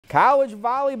College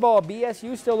volleyball,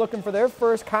 BSU still looking for their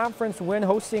first conference win,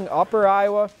 hosting Upper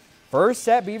Iowa. First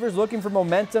set, Beavers looking for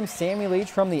momentum. Sammy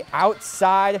Leach from the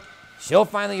outside. She'll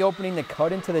finally opening to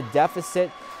cut into the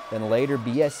deficit. Then later,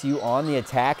 BSU on the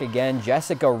attack again.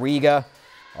 Jessica Riga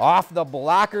off the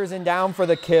blockers and down for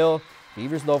the kill.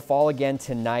 Beavers, though, fall again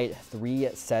tonight,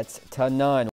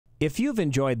 3-0. If you've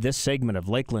enjoyed this segment of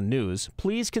Lakeland News,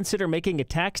 please consider making a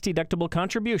tax-deductible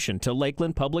contribution to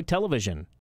Lakeland Public Television.